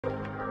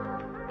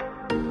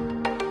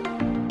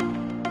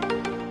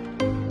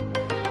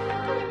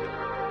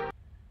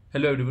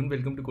Hello everyone,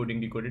 welcome to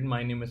Coding Decoded.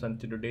 My name is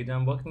Ancestor. Today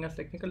I'm working as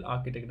technical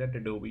architect at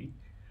Adobe.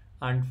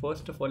 And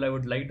first of all, I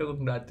would like to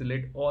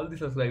congratulate all the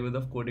subscribers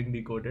of Coding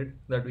Decoded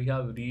that we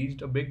have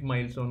reached a big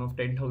milestone of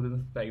 10,000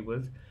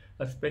 subscribers.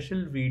 A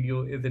special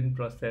video is in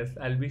process.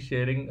 I'll be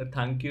sharing a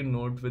thank you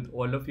note with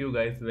all of you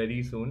guys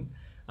very soon.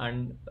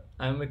 And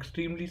I'm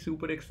extremely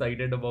super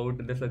excited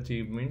about this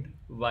achievement.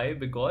 Why?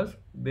 Because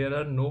there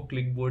are no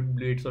clickbait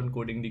blades on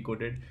Coding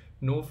Decoded,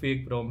 no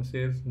fake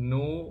promises,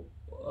 no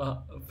uh,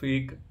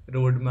 fake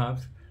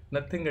roadmaps,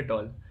 nothing at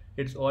all.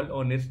 It's all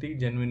honesty,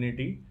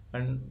 genuinity,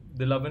 and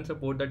the love and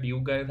support that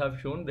you guys have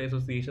shown, the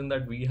association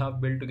that we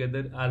have built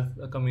together as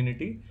a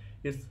community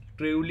is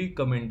truly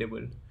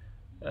commendable.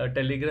 A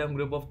Telegram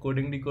group of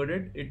Coding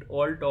Decoded, it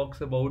all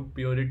talks about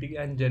purity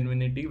and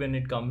genuinity when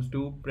it comes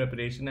to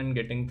preparation and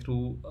getting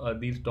through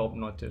these top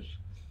notches.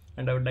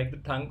 And I would like to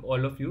thank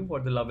all of you for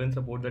the love and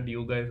support that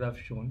you guys have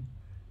shown.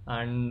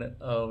 And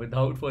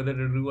without further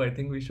ado, I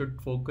think we should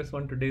focus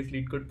on today's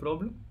Leetcode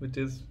problem, which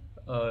is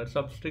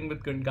substring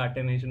with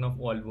concatenation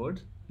of all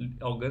words,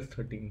 August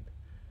 13th.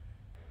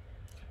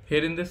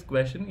 Here in this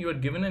question, you are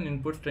given an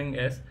input string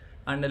S,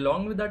 and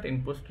along with that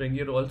input string,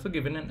 you're also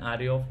given an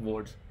array of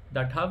words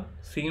that have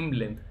same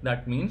length.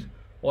 That means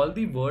all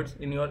the words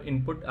in your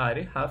input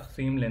array have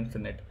same length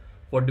in it.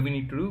 What do we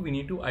need to do? We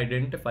need to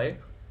identify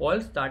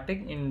all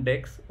starting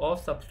index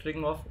of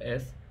substring of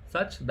S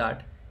such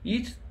that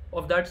each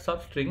of that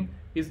substring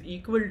is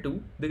equal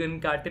to the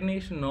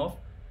concatenation of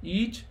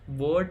each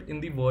word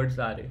in the words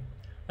array.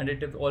 And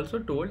it is also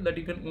told that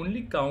you can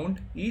only count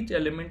each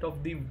element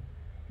of the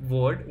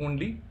word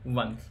only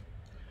once.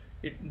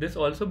 This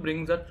also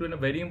brings us to a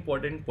very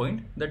important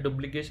point that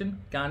duplication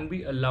can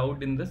be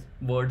allowed in this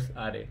words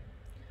array.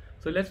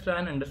 So let's try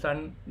and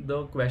understand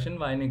the question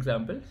by an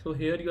example. So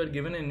here you are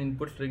given an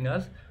input string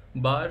as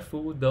bar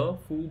foo the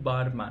foo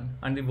bar man,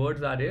 and the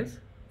words array is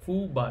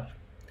foo bar.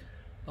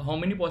 How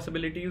many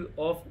possibilities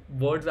of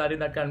words array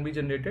that can be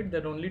generated?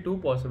 There are only two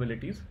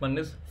possibilities. One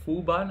is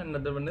foo bar and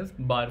another one is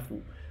bar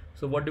foo.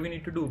 So what do we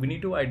need to do? We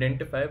need to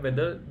identify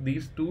whether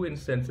these two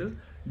instances,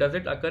 does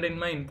it occur in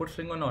my input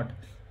string or not.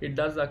 It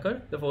does occur.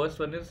 The first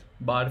one is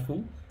bar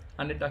foo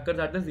and it occurs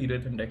at the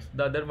 0th index.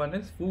 The other one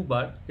is foo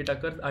bar, it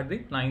occurs at the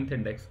 9th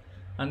index,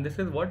 and this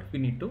is what we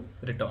need to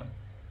return.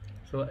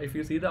 So if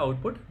you see the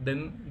output,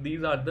 then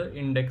these are the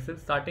indexes,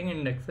 starting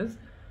indexes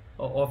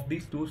of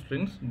these two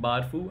strings,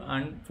 bar foo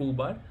and foo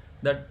bar,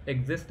 that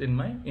exist in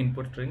my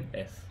input string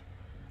S.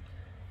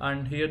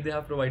 And here they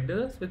have provided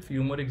us with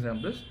few more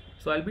examples.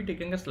 So I'll be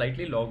taking a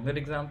slightly longer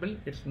example.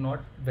 It's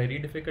not very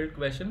difficult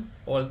question,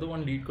 although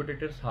on Leetcode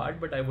it is hard,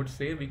 but I would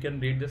say we can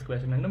rate this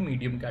question in a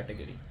medium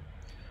category.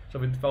 So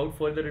without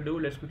further ado,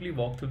 let's quickly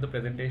walk through the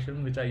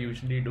presentation, which I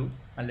usually do,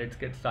 and let's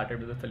get started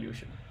with the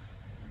solution.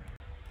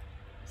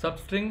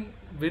 Substring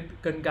with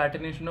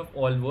concatenation of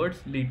all words,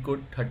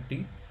 Leetcode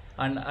 30.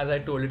 And as I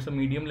told, it's a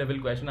medium level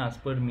question as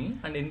per me.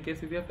 And in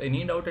case if you have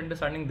any doubt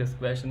understanding this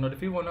question, or if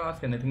you want to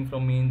ask anything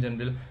from me in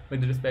general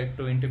with respect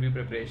to interview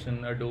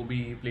preparation,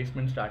 Adobe,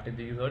 placement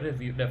strategies, or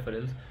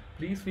referrals,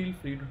 please feel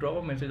free to drop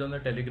a message on the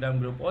Telegram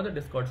group or the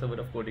Discord server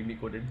of Coding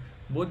Decoded.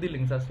 Both the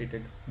links are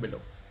stated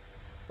below.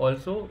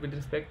 Also, with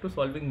respect to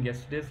solving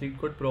yesterday's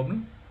Leetcode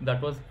problem, that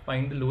was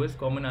find the lowest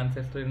common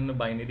ancestor in a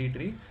binary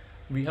tree,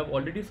 we have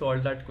already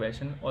solved that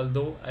question,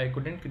 although I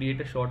couldn't create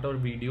a shorter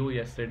video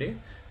yesterday,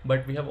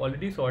 but we have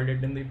already solved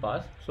it in the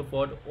past. So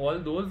for all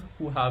those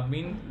who have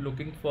been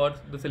looking for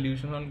the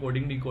solution on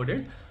Coding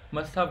Decoded,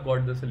 must have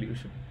got the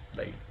solution,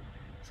 right?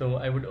 So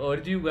I would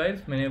urge you guys,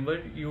 whenever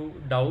you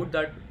doubt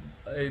that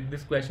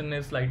this question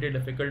is slightly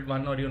difficult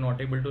one or you're not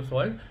able to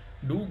solve,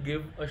 do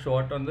give a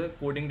shot on the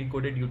Coding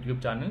Decoded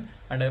YouTube channel,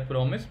 and I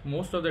promise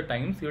most of the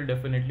times you'll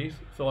definitely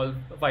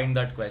find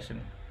that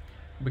question,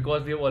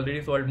 because we have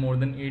already solved more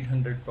than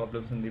 800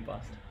 problems in the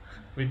past,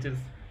 which is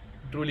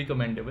truly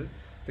commendable.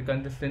 The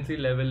consistency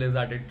level is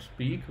at its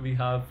peak. We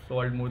have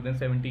solved more than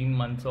 17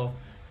 months of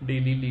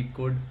daily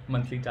Leetcode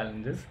monthly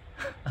challenges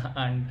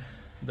and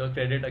the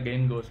credit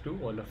again goes to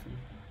all of you,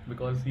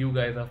 because you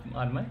guys are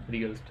my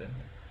real strength.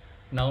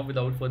 Now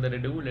without further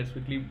ado, let's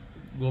quickly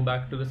go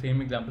back to the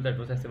same example that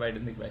was specified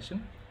in the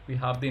question. We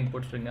have the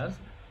input string as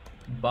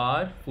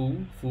bar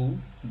foo foo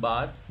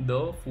bar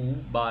the foo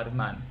bar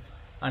man,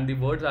 and the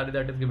words array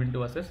that is given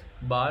to us is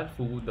bar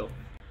foo the.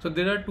 So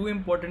there are two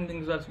important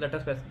things that are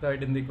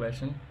specified in the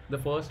question. The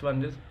first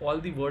one is all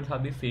the words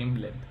have the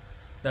same length.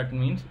 That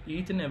means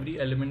each and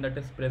every element that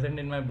is present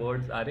in my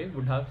words array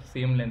would have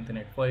same length in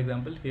it. For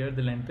example, here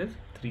the length is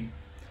 3.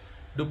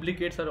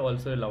 Duplicates are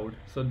also allowed,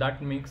 so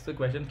that makes the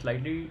question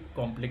slightly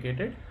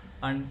complicated,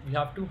 and we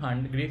have to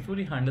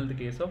gracefully handle the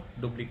case of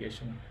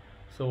duplication.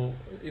 So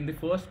in the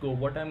first go,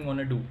 what I'm going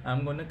to do,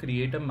 I'm going to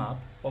create a map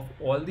of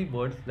all the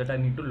words that I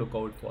need to look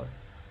out for,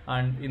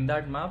 and in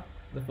that map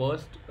the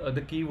first the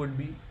key would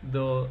be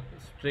the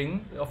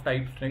string of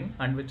type string,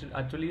 and which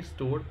actually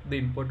stored the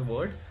input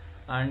word,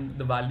 and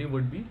the value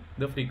would be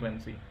the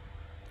frequency.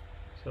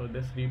 So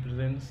this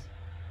represents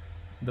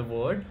the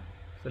word,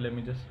 so let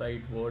me just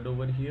write word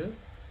over here,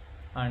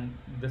 and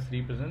this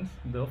represents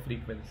the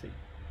frequency.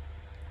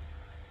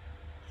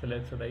 So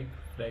let's write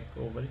frec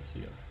over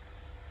here,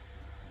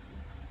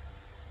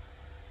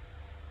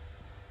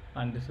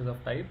 and this is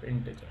of type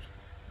integer.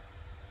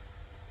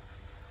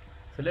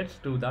 So let's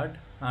do that,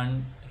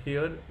 and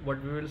here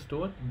what we will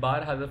store,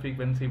 bar has a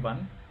frequency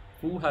 1,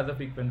 foo has a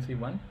frequency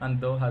 1, and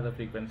the has a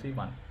frequency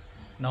 1.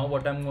 Now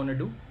what I'm going to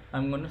do,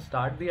 I'm going to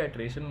start the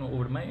iteration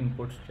over my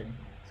input string.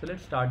 So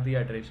let's start the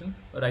iteration.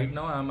 Right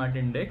now I'm at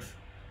index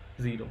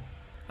 0.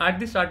 At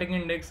the starting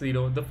index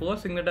 0, the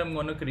first thing that I'm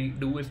going to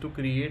do is to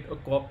create a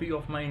copy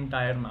of my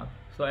entire map.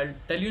 So I'll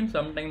tell you in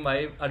some time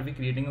why are we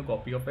creating a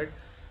copy of it,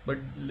 but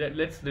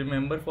let's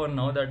remember for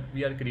now that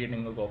we are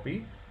creating a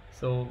copy.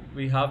 So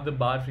we have the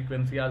bar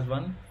frequency as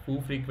 1,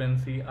 foo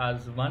frequency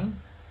as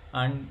 1,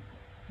 and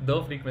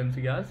the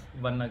frequency as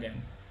 1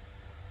 again.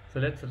 So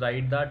let's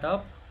write that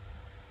up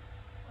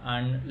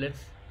and let's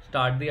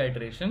start the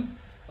iteration.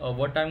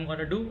 What I'm going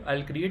to do,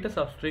 I'll create a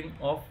substring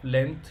of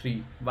length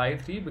 3. Why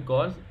 3?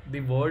 Because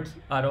the words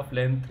are of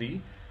length 3.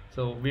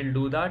 So we'll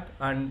do that.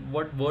 And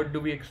what word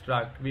do we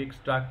extract? We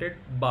extracted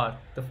bar.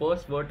 The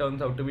first word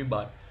turns out to be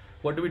bar.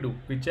 What do?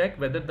 We check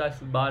whether this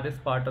bar is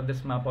part of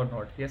this map or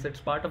not. Yes, it's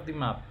part of the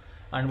map.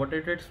 And what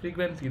is its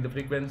frequency? The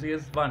frequency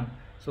is 1.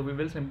 So we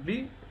will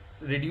simply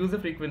reduce the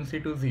frequency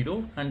to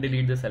 0 and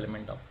delete this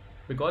element up,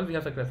 because we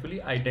have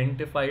successfully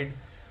identified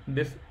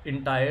this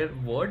entire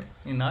word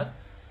in our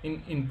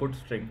input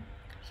string.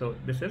 So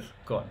this is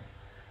gone.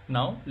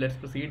 Now let's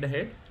proceed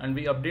ahead and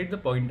we update the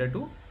pointer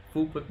to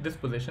this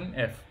position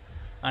f,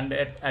 and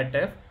at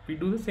f we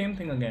do the same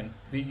thing again.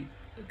 We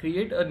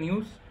create a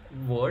new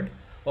word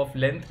of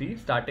length 3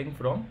 starting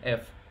from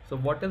f. So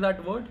what is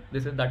that word?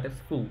 That is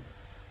foo.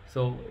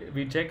 So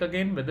we check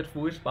again whether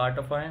foo is part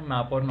of our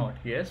map or not.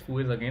 Yes, foo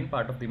is again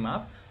part of the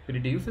map. We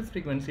reduce its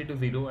frequency to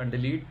 0 and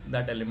delete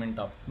that element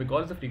up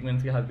because the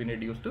frequency has been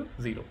reduced to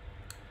 0.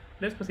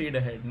 Let's proceed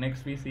ahead.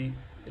 Next we see,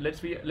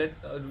 next we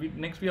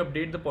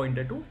update the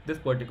pointer to this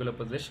particular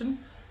position,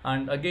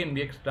 and again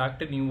we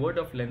extract a new word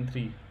of length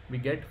 3. We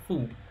get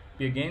foo.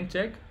 We again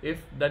check if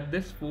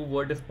this foo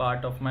word is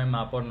part of my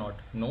map or not.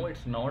 No,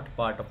 it's not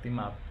part of the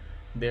map.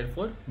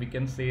 Therefore we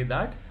can say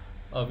that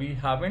we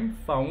haven't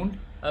found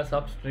a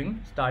substring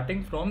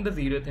starting from the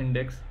 0th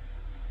index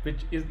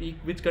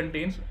which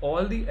contains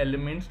all the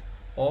elements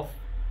of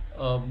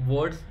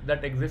words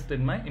that exist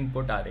in my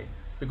input array,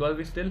 because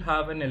we still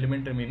have an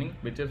element remaining,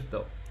 which is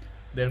the.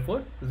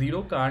 Therefore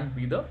 0 can't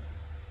be the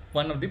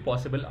one of the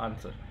possible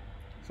answer.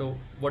 So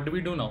what do we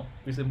do now?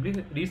 We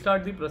simply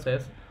restart the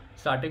process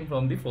starting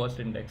from the first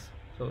index.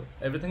 So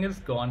everything is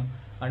gone,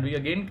 and we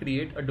again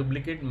create a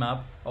duplicate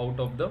map out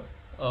of the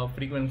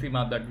frequency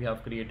map that we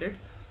have created.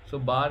 So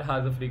bar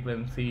has a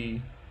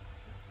frequency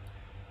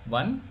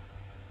 1,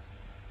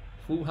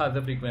 foo has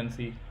a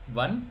frequency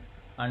 1,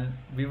 and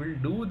we will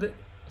do the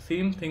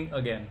same thing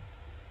again,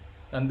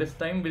 and this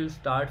time we'll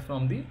start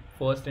from the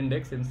first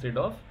index instead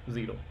of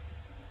 0.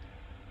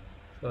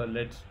 So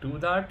let's do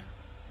that,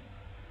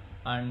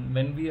 and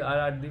when we are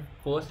at the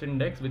first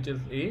index, which is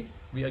a,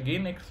 we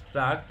again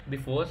extract the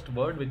first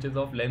word which is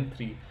of length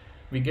 3.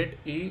 We get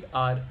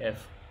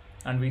arf,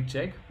 and we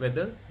check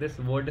whether this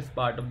word is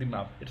part of the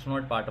map. It's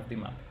not part of the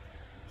map.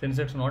 Since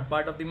it's not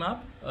part of the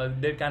map,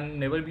 there can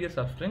never be a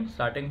substring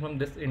starting from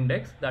this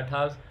index that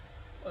has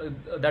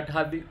the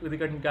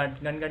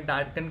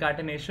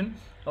concatenation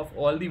of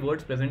all the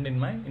words present in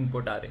my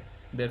input array.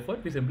 Therefore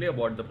we simply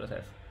abort the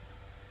process.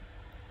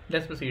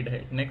 Let's proceed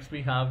ahead. Next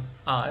we have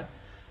r,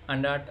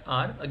 and at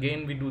r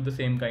again we do the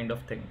same kind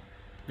of thing.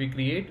 We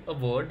create a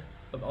word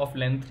of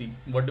length 3.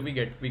 What do we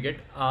get? We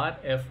get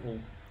rfo.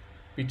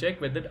 We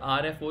check whether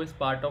rfo is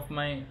part of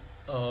my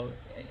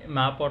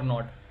map or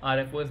not.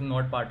 RFO is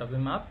not part of the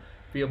map.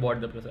 We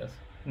abort the process.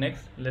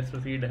 Next, let's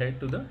proceed ahead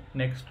to the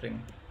next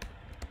string,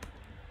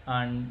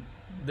 and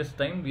this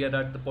time we are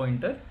at the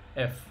pointer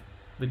f,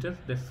 which is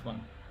this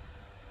one.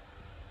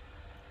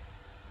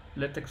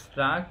 Let's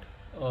extract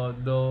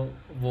the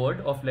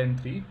word of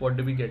length 3. What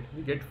do we get?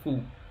 We get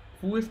foo.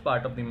 Foo is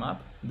part of the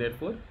map.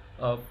 Therefore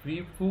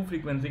foo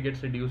frequency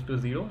gets reduced to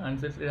 0, and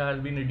since it has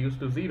been reduced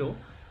to 0,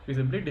 we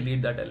simply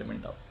delete that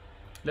element up.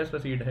 Let's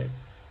proceed ahead,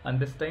 and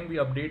this time we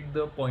update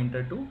the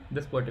pointer to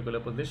this particular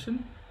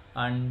position,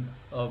 and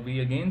we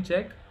again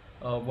check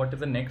what is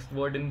the next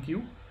word in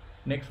queue.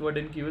 Next word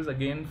in queue is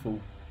again foo.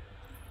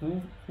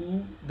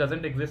 Foo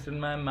doesn't exist in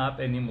my map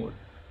anymore,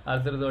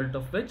 as a result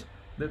of which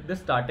this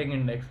starting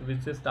index,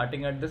 which is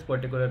starting at this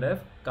particular f,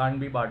 can't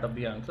be part of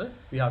the answer.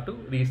 We have to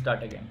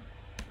restart again.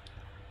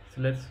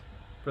 So let's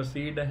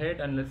proceed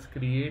ahead and let's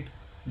create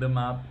the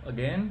map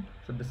again.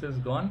 So this is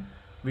gone.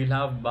 We'll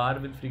have bar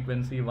with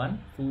frequency 1,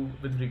 foo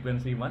with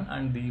frequency 1,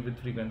 and the with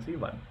frequency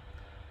 1.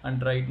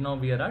 And right now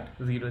we are at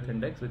 0th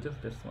index, which is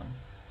this one.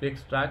 We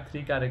extract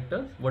 3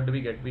 characters. What do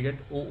we get? We get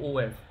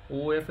OOF.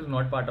 OOF is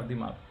not part of the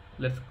map.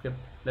 Let's skip.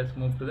 Let's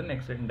move to the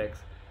next index.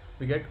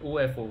 We get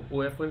OFO.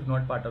 OFO is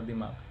not part of the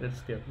map. Let's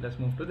skip. Let's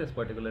move to this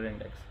particular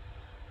index.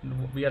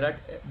 We are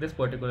at this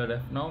particular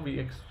f now. We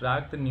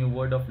extract the new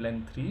word of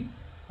length 3,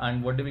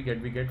 and what do we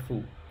get? We get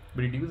foo.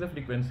 We reduce the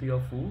frequency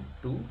of foo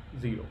to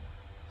 0.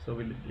 So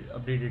we'll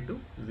update it to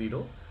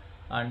 0.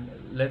 and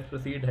let's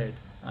proceed ahead.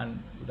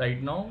 And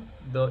right now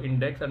the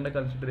index under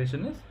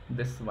consideration is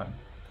this one.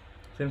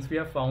 Since we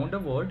have found a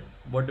word,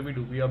 what do?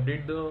 We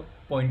update the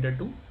pointer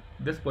to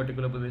this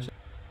particular position.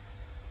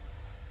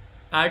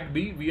 At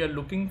B, we are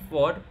looking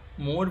for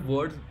more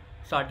words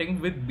starting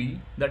with B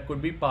that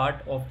could be part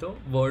of the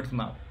words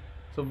map.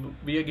 So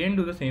we again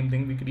do the same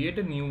thing. We create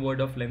a new word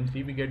of length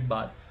 3, we get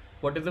bar.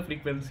 What is the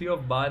frequency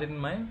of bar in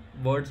my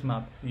words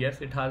map?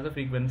 Yes, it has a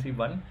frequency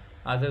 1,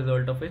 as a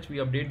result of which we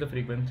update the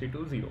frequency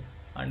to 0.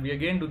 And we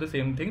again do the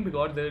same thing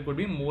because there could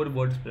be more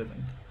words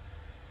present.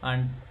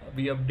 And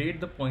we update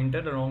the pointer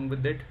along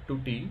with it to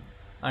T,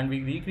 and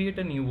we recreate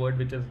a new word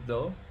which is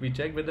the. We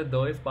check whether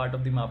the is part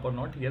of the map or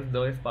not. Yes,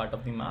 the is part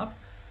of the map,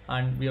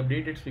 and we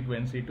update its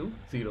frequency to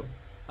 0.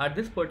 At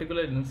this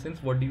particular instance,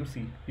 what do you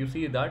see? You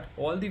see that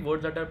all the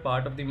words that are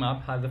part of the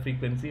map has a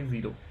frequency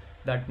 0.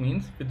 That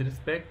means with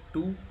respect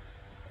to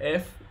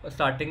f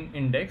starting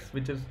index,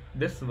 which is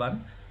this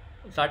one,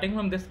 starting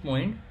from this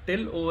point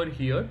till over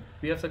here,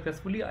 we have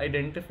successfully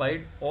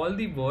identified all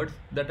the words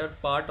that are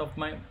part of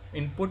my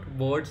input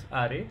words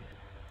array.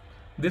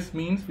 This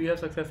means we have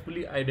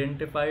successfully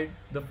identified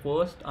the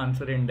first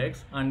answer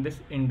index, and this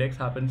index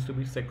happens to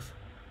be 6.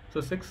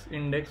 So 6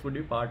 index would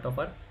be part of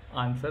our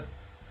answer.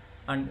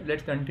 And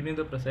let's continue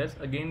the process.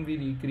 Again, we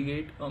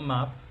recreate a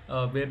map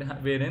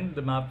wherein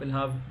the map will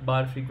have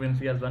bar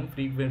frequency as 1,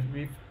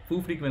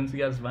 foo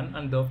frequency as 1,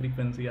 and the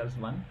frequency as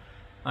 1.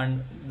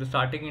 And the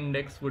starting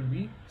index would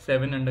be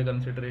 7 under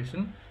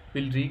consideration.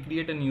 We'll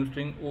recreate a new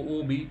string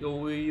OOB.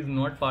 OOB is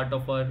not part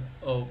of our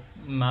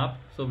map,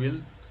 so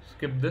we'll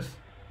skip this.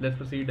 Let's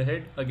proceed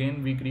ahead.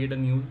 Again, we create a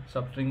new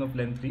substring of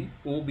length 3.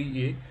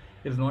 OBA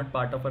is not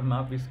part of our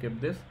map, we skip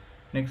this.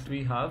 Next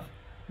we have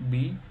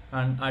B,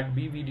 and at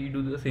B we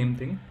redo the same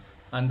thing,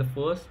 and the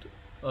first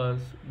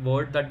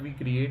word that we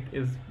create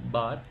is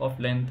bar of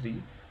length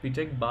 3. We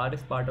check bar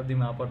is part of the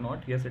map or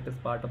not. Yes, it is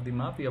part of the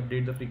map. We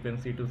update the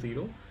frequency to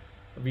 0.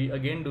 We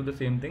again do the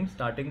same thing,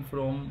 starting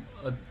from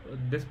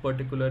this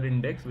particular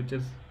index, which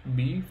is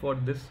B for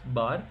this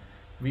bar.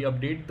 We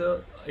update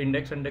the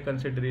index under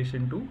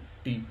consideration to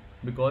T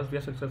because we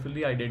have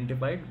successfully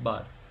identified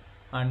bar.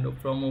 And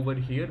from over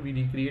here we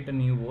recreate a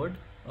new word.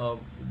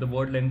 The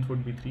word length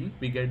would be 3.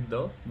 We get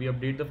the. We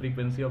update the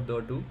frequency of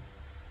the to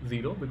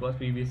 0 because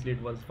previously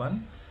it was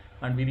 1.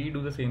 And we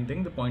redo the same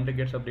thing. The pointer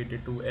gets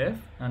updated to f,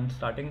 and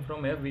starting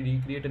from f we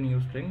recreate a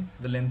new string.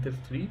 The length is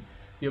 3.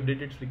 We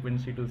update its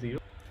frequency to 0.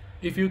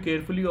 If you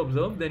carefully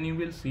observe, then you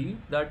will see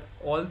that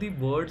all the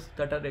words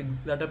that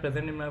are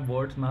present in my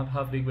words map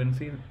have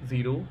frequency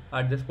 0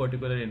 at this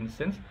particular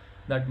instance.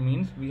 That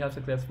means we have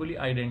successfully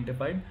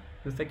identified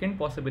the second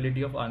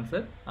possibility of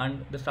answer,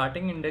 and the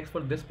starting index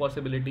for this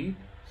possibility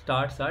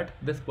starts at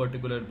this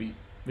particular B,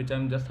 which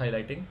I'm just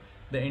highlighting.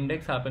 The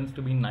index happens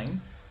to be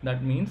 9.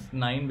 That means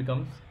 9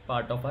 becomes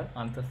part of our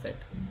answer set.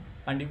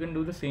 And you can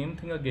do the same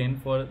thing again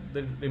for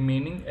the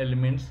remaining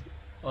elements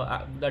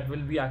that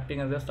will be acting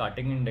as your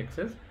starting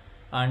indexes,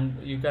 and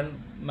you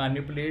can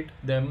manipulate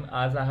them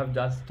as I have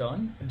just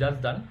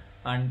done,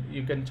 and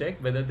you can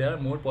check whether there are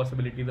more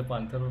possibilities of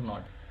answer or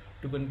not.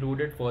 To conclude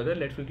it further,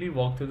 let's quickly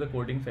walk through the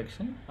coding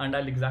section, and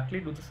I'll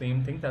exactly do the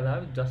same things as I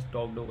have just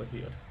talked over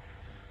here.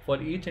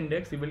 For each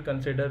index, you will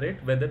consider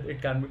it whether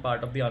it can be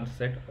part of the answer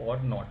set or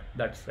not.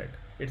 That's it.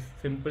 It's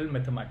simple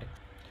mathematics.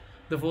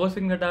 The first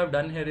thing that I have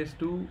done here is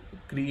to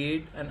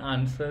create an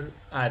answer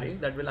array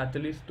that will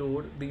actually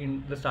store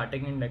the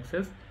starting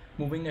indexes.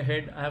 Moving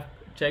ahead, I have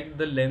checked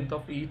the length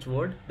of each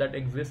word that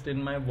exists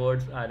in my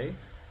words array,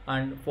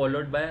 and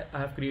followed by I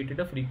have created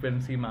a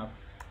frequency map.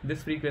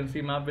 This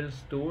frequency map will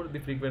store the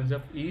frequency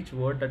of each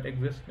word that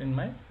exists in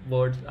my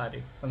words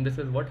array, and this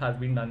is what has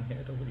been done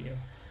here over here.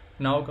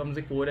 Now comes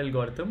the core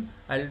algorithm.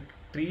 I'll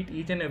treat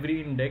each and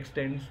every index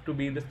tends to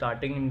be the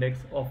starting index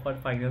of our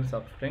final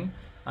substring.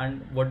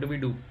 And what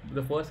do?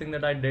 The first thing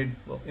that I did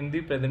in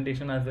the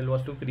presentation as well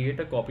was to create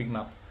a copy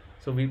map.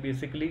 So we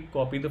basically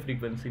copy the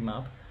frequency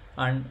map,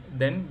 and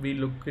then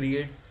we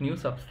create new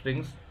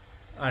substrings,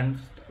 and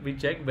we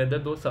check whether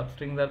those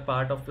substrings are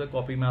part of the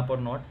copy map or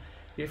not.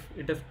 If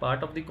it is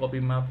part of the copy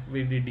map,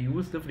 we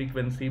reduce the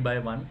frequency by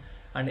 1,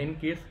 and in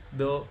case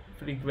the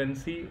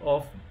frequency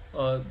of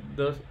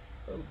the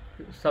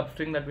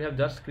substring that we have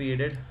just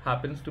created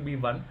happens to be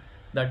 1,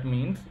 that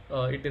means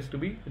it is to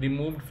be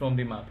removed from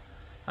the map.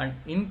 And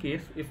in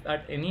case if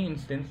at any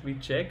instance we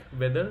check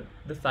whether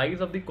the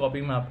size of the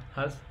copy map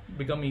has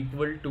become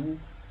equal to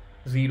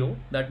 0,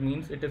 that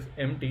means it is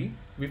empty.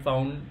 We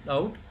found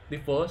out the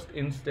first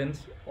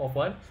instance of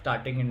our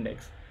starting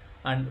index,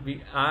 and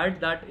we add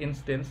that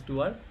instance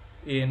to our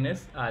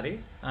ANS array,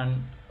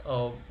 and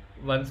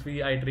once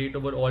we iterate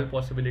over all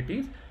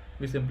possibilities,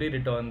 we simply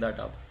return that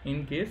up.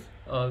 In case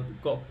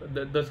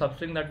the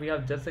substring that we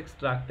have just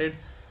extracted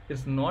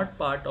is not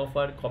part of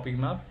our copy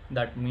map,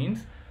 that means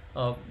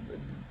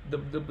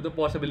the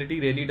possibility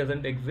really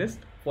doesn't exist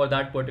for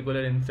that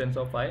particular instance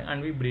of I,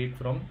 and we break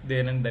from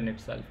there and then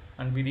itself,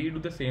 and we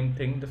redo the same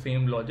thing, the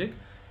same logic,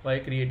 by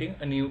creating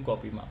a new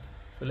copy map.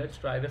 So let's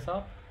try this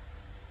up.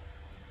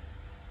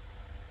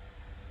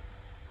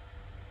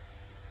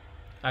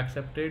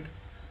 accepted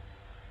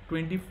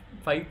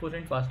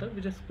 25% faster,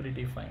 which is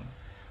pretty fine.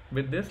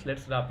 With this,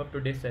 let's wrap up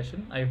today's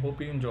session. I hope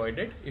you enjoyed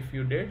it. If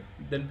you did,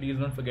 then please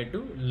don't forget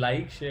to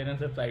like, share, and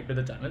subscribe to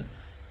the channel.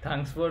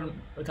 Thanks for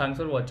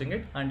watching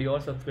it, and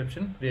your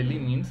subscription really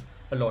means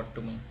a lot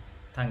to me.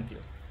 Thank you.